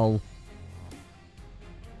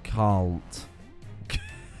 Can't.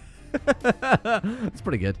 It's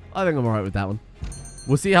pretty good. I think I'm alright with that one.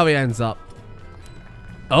 We'll see how he ends up.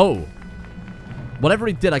 Oh. Whatever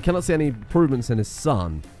he did, I cannot see any improvements in his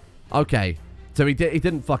son. Okay. So he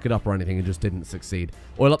didn't fuck it up or anything. He just didn't succeed.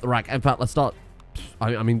 Oil up the rack. In fact, let's start...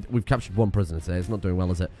 I mean, we've captured one prisoner today. It's not doing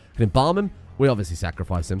well, is it? Can embalm him? We obviously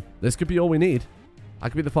sacrifice him. This could be all we need. That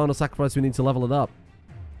could be the final sacrifice we need to level it up.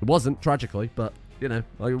 It wasn't, tragically, but, you know,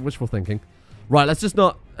 wishful thinking. Right, let's just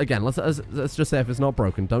not... Again, let's just say if it's not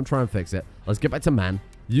broken, don't try and fix it. Let's get back to man.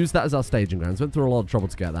 Use that as our staging grounds. Went through a lot of trouble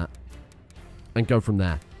to get that. And go from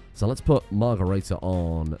there. So let's put Margareta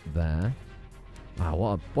on there.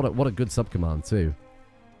 Wow, what a good sub-command, too.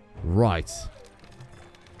 Right.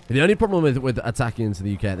 The only problem with attacking into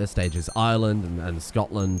the UK at this stage is Ireland and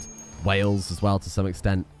Scotland, Wales as well to some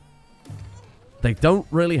extent. They don't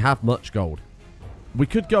really have much gold. We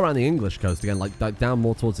could go around the English coast again, like down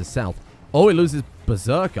more towards the south. Oh, he loses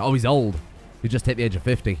Berserker. Oh, he's old. He just hit the age of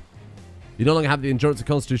 50. You no longer have the endurance and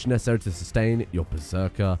constitution necessary to sustain your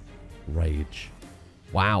Berserker rage.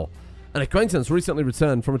 Wow. An acquaintance recently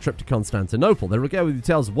returned from a trip to Constantinople. They regale with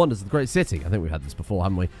details of wonders of the great city. I think we've had this before,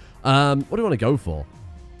 haven't we? What do you want to go for?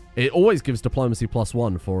 It always gives diplomacy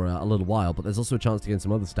 +1 for a little while, but there's also a chance to gain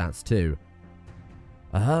some other stats too.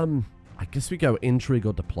 I guess we go intrigue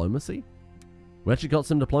or diplomacy. We actually got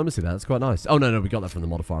some diplomacy there. That's quite nice. Oh, no, we got that from the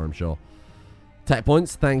modifier, I'm sure. Tech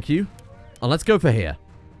points, thank you. And let's go for here.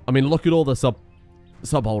 I mean, look at all the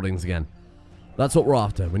sub-holdings again. That's what we're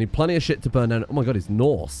after. We need plenty of shit to burn down. Oh my god, it's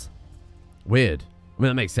Norse. Weird. I mean,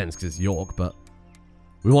 that makes sense because it's York, but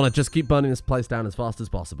we want to just keep burning this place down as fast as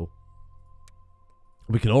possible.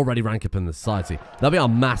 We can already rank up in the society. That'll be our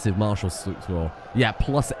massive martial score. Yeah,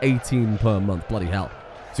 plus 18 per month. Bloody hell.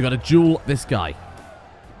 So we got to duel this guy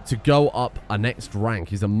to go up a next rank.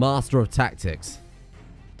 He's a master of tactics.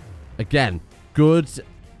 Again, good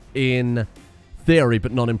in theory,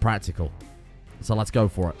 but not in practical. So let's go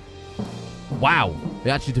for it. Wow, he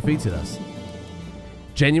actually defeated us.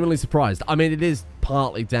 Genuinely surprised. I mean, it is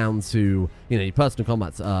partly down to, you know, your personal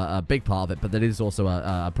combat's a big part of it, but there is also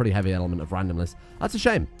a pretty heavy element of randomness. That's a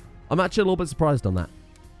shame. I'm actually a little bit surprised on that.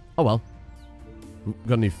 Oh well. We've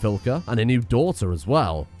got a new Filka and a new daughter as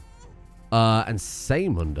well. And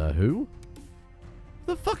Saemunda, who?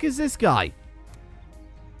 The fuck is this guy?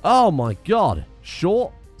 Oh my god.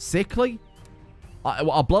 Short, sickly.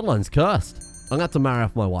 Our bloodline's cursed. I'm gonna have to marry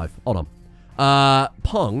off my wife. Hold on.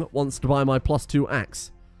 Pung wants to buy my +2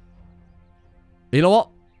 axe. You know what?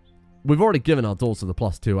 We've already given our daughter the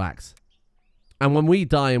 +2 axe. And when we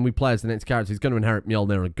die and we play as the next character, he's going to inherit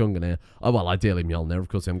Mjolnir and Gungnir. Oh, well, ideally Mjolnir. Of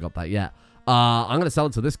course, we haven't got that yet. I'm going to sell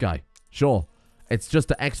it to this guy. Sure. It's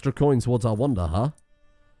just an extra coin towards our wonder, huh?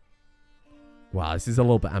 Wow, this is a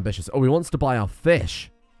little bit ambitious. Oh, he wants to buy our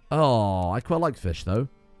fish. Oh, I quite like fish, though.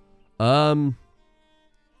 Our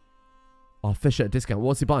fish at a discount.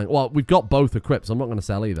 What's he buying? Well, we've got both equipped, so I'm not going to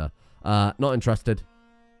sell either. Not interested.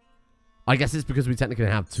 I guess it's because we technically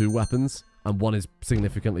have 2 weapons, and one is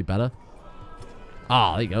significantly better.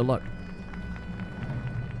 Ah, there you go, look.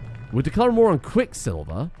 We're declaring war on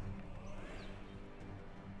Quicksilver.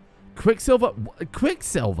 Quicksilver?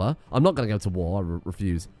 Quicksilver? I'm not going to go to war. I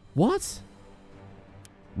refuse. What?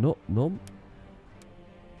 No. Oh,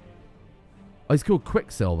 he's called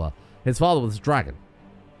Quicksilver. His father was a dragon.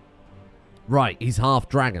 Right, he's half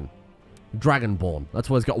dragon. Dragonborn. That's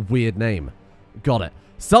why he's got a weird name. Got it.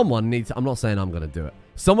 Someone needs... I'm not saying I'm going to do it.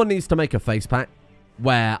 Someone needs to make a face pack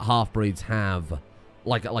where half-breeds have...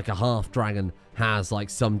 Like a half-dragon has, like,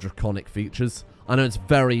 some draconic features. I know it's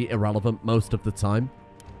very irrelevant most of the time.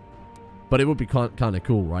 But it would be kind of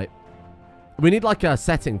cool, right? We need, like, a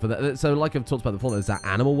setting for that. So, like I've talked about before, there's that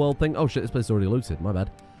animal world thing. Oh, shit, this place is already looted. My bad.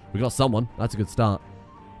 We got someone. That's a good start.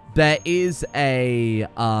 There is a...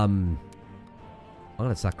 I'm going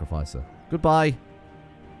to sacrifice her. Goodbye.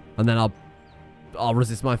 And then I'll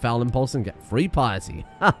resist my foul impulse and get free piety.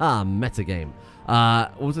 Haha, metagame.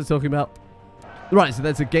 What was I talking about? Right, so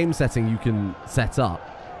there's a game setting you can set up.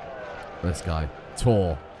 This guy.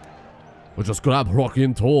 Tor. We're just going to have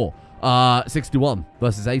rocking Tor. 61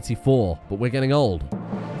 versus 84. But we're getting old.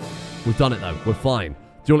 We've done it, though. We're fine.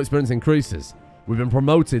 Dual experience increases. We've been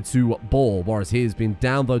promoted to Boar, whereas he has been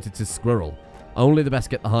downvoted to Squirrel. Only the best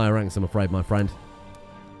get the higher ranks, I'm afraid, my friend.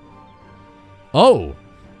 Oh!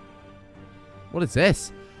 What is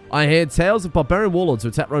this? I hear tales of barbarian warlords who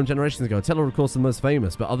attacked Rome generations ago. Attila, of course, the most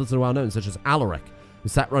famous, but others are well known, such as Alaric, who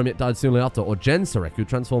sacked Rome yet died soon after, or Genseric, who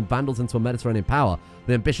transformed Vandals into a Mediterranean power,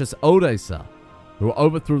 the ambitious Odessa, who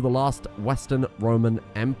overthrew the last Western Roman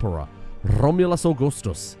emperor, Romulus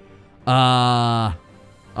Augustus. Oh,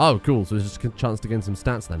 cool, so there's just a chance to gain some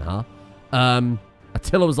stats then, huh?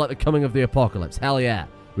 Attila was like the coming of the apocalypse. Hell yeah.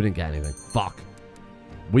 We didn't get anything. Fuck.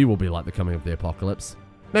 We will be like the coming of the apocalypse.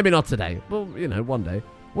 Maybe not today. Well, you know, one day.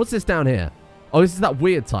 What's this down here? Oh, this is that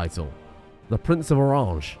weird title. The Prince of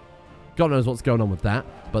Orange. God knows what's going on with that.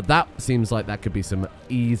 But that seems like that could be some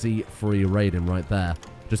easy free raiding right there.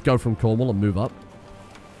 Just go from Cornwall and move up.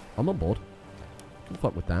 I'm on board. Can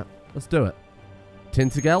fuck with that. Let's do it.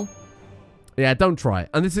 Tintagel? Yeah, don't try it.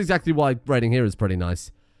 And this is exactly why raiding here is pretty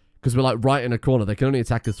nice. Because we're like right in a corner. They can only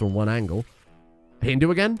attack us from one angle.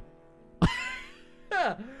 Hindu again?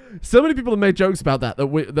 So many people have made jokes about that.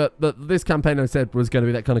 That this campaign I said was going to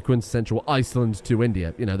be that kind of quintessential Iceland to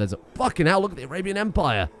India. You know, there's a... Fucking hell, look at the Arabian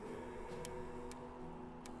Empire.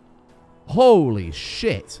 Holy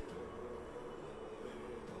shit.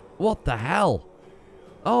 What the hell?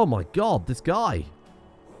 Oh my god, this guy.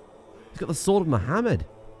 He's got the sword of Muhammad.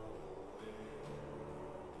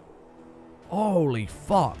 Holy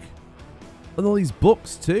fuck. And all these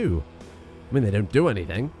books too. I mean, they don't do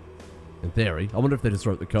anything. In theory. I wonder if they just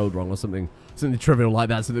wrote the code wrong or something trivial like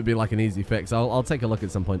that, so there'd be like an easy fix. I'll take a look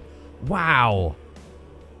at some point. Wow.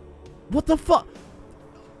 What the fuck?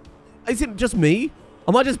 Is it just me?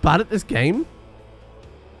 Am I just bad at this game?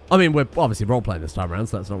 I mean, we're obviously role-playing this time around,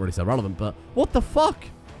 so that's not really so relevant, but what the fuck?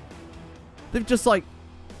 They've just, like...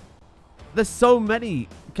 There's so many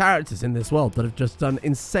characters in this world that have just done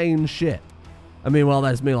insane shit. I mean, well,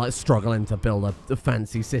 there's me, like, struggling to build a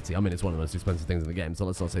fancy city. I mean, it's one of the most expensive things in the game, so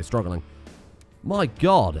let's not say struggling. My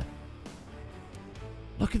God.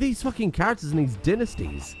 Look at these fucking characters in these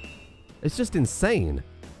dynasties. It's just insane.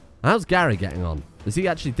 How's Gary getting on? Is he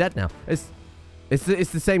actually dead now? It's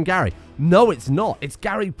the same Gary. No, it's not. It's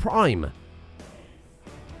Gary Prime.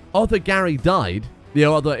 Other Gary died. The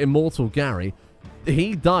other immortal Gary.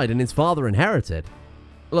 He died and his father inherited.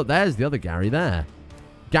 Look, there's the other Gary there.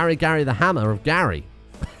 Gary the Hammer of Gary.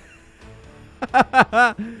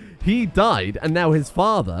 He died and now his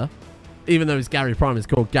father, even though his Gary Prime is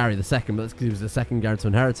called Gary the Second, but that's because he was the second Gary to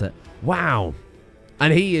inherit it. Wow.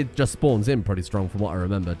 And he just spawns in pretty strong from what I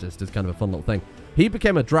remember, just as kind of a fun little thing. He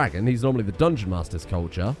became a dragon. He's normally the Dungeon Master's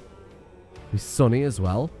culture. He's Sunny as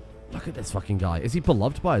well. Look at this fucking guy. Is he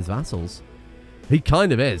beloved by his vassals? He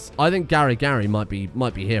kind of is. I think Gary might be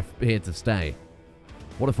here to stay.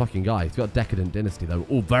 What a fucking guy. He's got a decadent dynasty, though.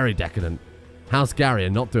 Oh, very decadent. House Gary are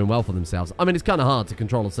not doing well for themselves. I mean, it's kind of hard to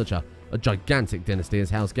control such a gigantic dynasty as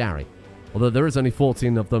House Gary. Although there is only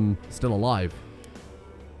 14 of them still alive.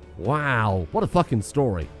 Wow. What a fucking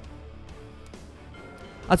story.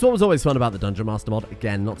 That's what was always fun about the Dungeon Master mod.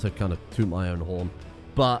 Again, not to kind of toot my own horn,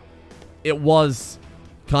 but it was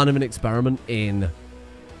kind of an experiment in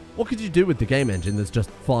what could you do with the game engine that's just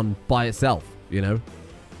fun by itself, you know?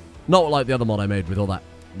 Not like the other mod I made with all that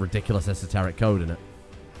ridiculous esoteric code in it.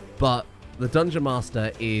 But the Dungeon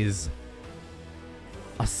Master is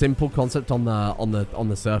a simple concept on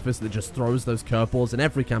the surface that just throws those curveballs, and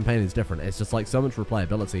every campaign is different. It's just like so much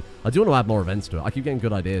replayability. I do want to add more events to it. I keep getting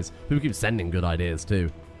good ideas. People keep sending good ideas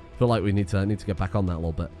too. I feel like we need to get back on that a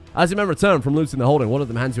little bit. As you may return from looting the holding, one of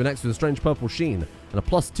them hands you an X with a strange purple sheen and a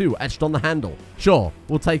 +2 etched on the handle. Sure,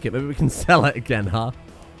 we'll take it. Maybe we can sell it again, huh?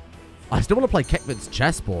 I still want to play Kekvit's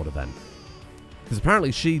chessboard event. Because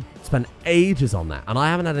apparently she spent ages on that, and I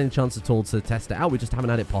haven't had any chance at all to test it out. We just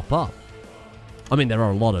haven't had it pop up. I mean, there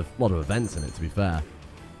are a lot of events in it, to be fair.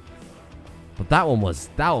 But that one was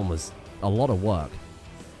a lot of work.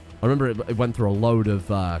 I remember it went through a load of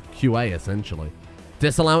QA, essentially.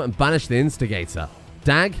 Disallow it and banish the instigator.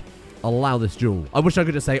 Dag, allow this jewel. I wish I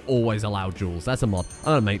could just say always allow jewels. That's a mod. I'm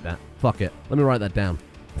going to make that. Fuck it. Let me write that down.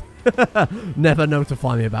 Never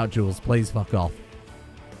notify me about jewels. Please fuck off.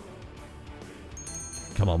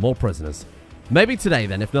 Come on, more prisoners. Maybe today,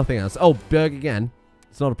 then, if nothing else. Oh, Berg again.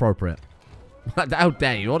 It's not appropriate. How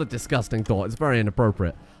dare you? What a disgusting thought. It's very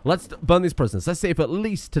inappropriate. Let's burn these prisoners. Let's see if at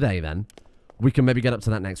least today, then, we can maybe get up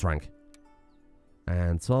to that next rank.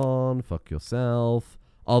 Anton, fuck yourself.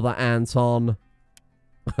 Other Anton.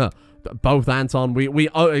 Both Anton. We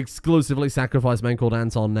exclusively sacrifice men called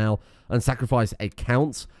Anton now. And sacrifice a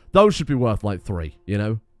count. Those should be worth like 3, you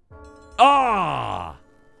know? Ah!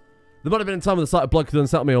 There might have been a time when the sight of blood could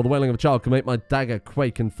unsettle me, or the wailing of a child could make my dagger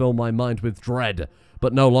quake and fill my mind with dread.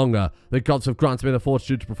 But no longer. The gods have granted me the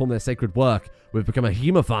fortitude to perform their sacred work. We've become a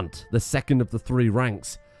Hemophant, the second of the 3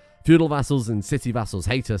 ranks. Feudal vassals and city vassals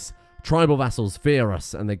hate us. Tribal vassals fear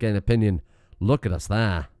us, and they gain opinion. Look at us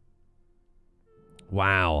there.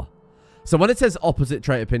 Wow. So when it says opposite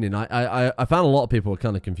trait opinion, I found a lot of people were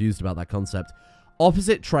kind of confused about that concept.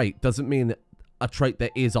 Opposite trait doesn't mean a trait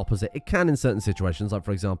that is opposite. It can in certain situations, like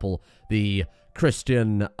for example, the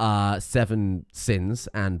Christian 7 sins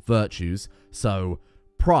and virtues. So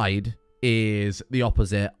pride is the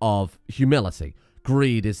opposite of humility.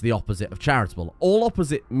 Greed is the opposite of charitable. All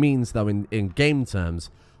opposite means, though, in game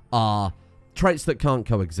terms, are traits that can't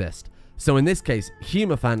coexist. So in this case,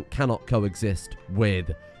 Hemophant cannot coexist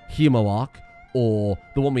with Hemoarch or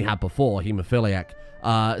the one we had before, Hemophiliac.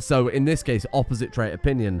 So in this case, opposite trait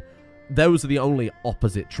opinion, those are the only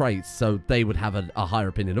opposite traits, so they would have a higher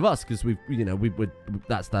opinion of us because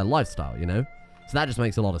that's their lifestyle, you know? So that just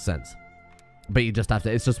makes a lot of sense. But you just have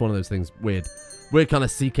to, it's just one of those things, weird kind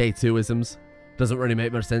of CK2-isms. Doesn't really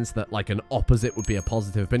make much sense that, like, an opposite would be a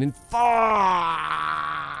positive opinion.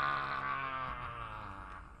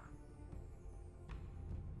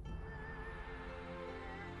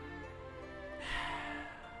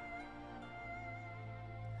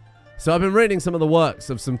 So I've been reading some of the works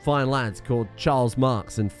of some fine lads called Charles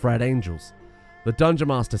Marx and Fred Angels. The Dungeon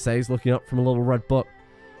Master says, looking up from a little red book,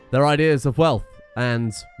 their ideas of wealth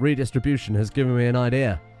and redistribution has given me an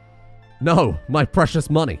idea. No, my precious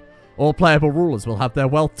money. All playable rulers will have their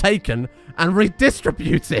wealth taken and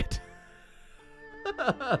redistributed.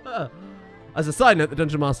 As a side note, the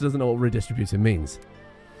Dungeon Master doesn't know what redistributing means.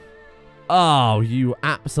 Oh, you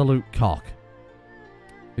absolute cock.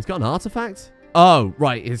 He's got an artifact? Oh,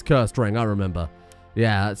 right, his cursed ring, I remember.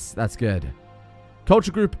 Yeah, that's good.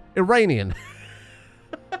 Culture group, Iranian.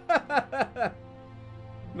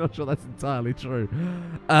 Not sure that's entirely true.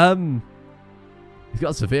 He's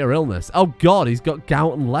got severe illness. Oh, God, he's got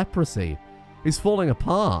gout and leprosy. He's falling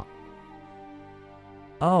apart.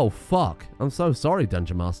 Oh, fuck. I'm so sorry,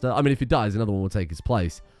 Dungeon Master. I mean, if he dies, another one will take his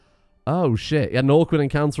place. Oh, shit. He had an awkward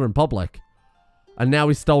encounter in public. And now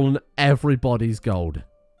he's stolen everybody's gold.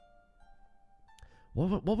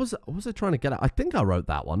 What was I trying to get at? I think I wrote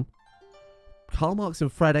that one. Karl Marx and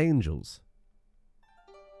Fred Angels.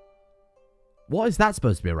 What is that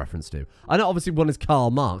supposed to be a reference to? I know obviously one is Karl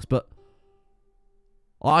Marx, but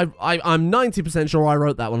I'm 90% sure I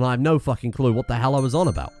wrote that one and I have no fucking clue what the hell I was on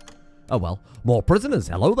about. Oh well. More prisoners.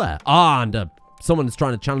 Hello there. Ah, and someone is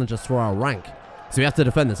trying to challenge us for our rank. So we have to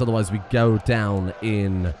defend this, otherwise we go down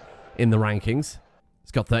in the rankings.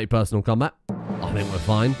 It's got 30 personal combat. I think we're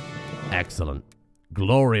fine. Excellent.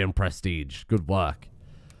 Glory and prestige. Good work.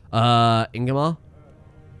 Ingemar,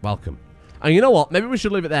 welcome. And you know what? Maybe we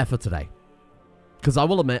should leave it there for today. Because I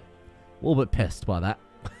will admit, a little bit pissed by that.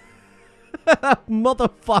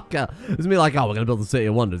 Motherfucker. It's me like, oh, we're going to build the City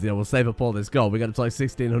of Wonders. You know, we'll save up all this gold. We get up to like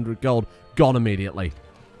 1,600 gold. Gone immediately.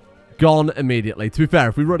 Gone immediately. To be fair,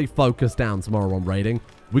 if we really focus down tomorrow on raiding,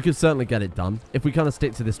 we could certainly get it done. If we kind of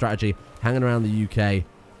stick to this strategy, hanging around the UK,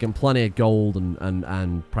 getting plenty of gold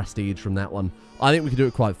and prestige from that one, I think we could do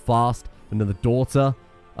it quite fast. Another daughter.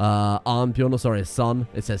 Armbjorn, or sorry, a son.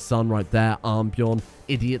 It says son right there. Armbjorn.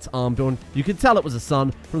 Idiot Armbjorn. You can tell it was a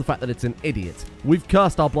son from the fact that it's an idiot. We've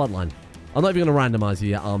cursed our bloodline. I'm not even going to randomize you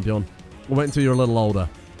yet, Armbjorn. We'll wait until you're a little older.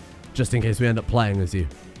 Just in case we end up playing as you.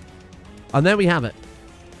 And there we have it.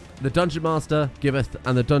 The Dungeon Master giveth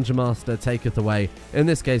and the Dungeon Master taketh away. In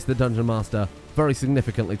this case, the Dungeon Master very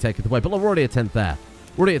significantly taketh away. But we're already a 10th there.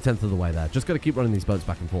 We're already a 10th of the way there. Just got to keep running these boats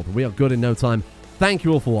back and forth. And we are good in no time. Thank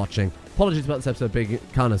you all for watching. Apologies about this episode being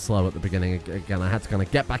kind of slow at the beginning. Again, I had to kind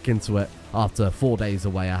of get back into it after 4 days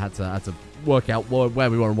away. I had to work out where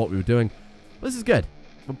we were and what we were doing. But this is good.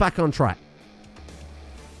 We're back on track.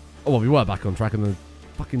 Oh, well, we were back on track and the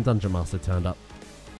fucking Dungeon Master turned up.